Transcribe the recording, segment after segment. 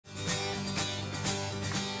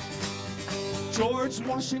George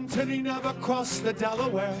Washington, he never crossed the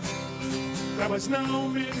Delaware. There was no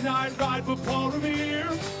midnight ride for Paul Revere.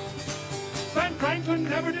 Ben Franklin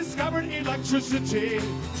never discovered electricity.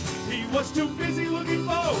 He was too busy looking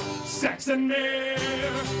for sex and beer.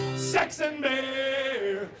 Sex and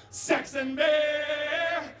beer. Sex and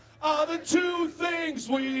beer are the two things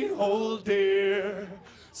we hold dear.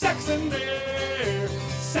 Sex and beer.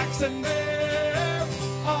 Sex and beer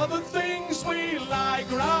are the things we like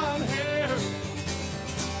round here.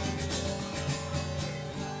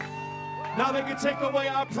 Now they could take away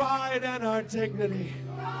our pride and our dignity.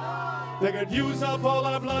 They could use up all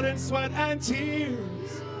our blood and sweat and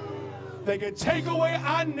tears. They could take away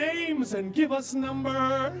our names and give us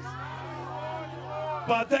numbers.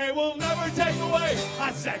 But they will never take away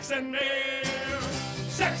our sex and beer.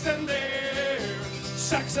 Sex and beer.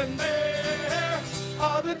 Sex and beer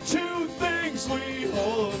are the two things we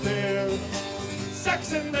hold dear.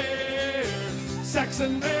 Sex and beer. Sex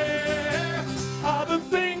and beer are the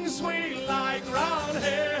things we like round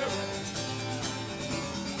here.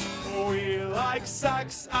 We like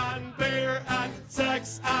sex and beer and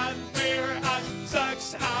sex and beer and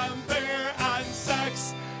sex and beer and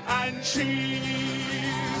sex and cheese.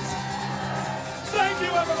 Thank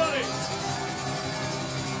you, everybody.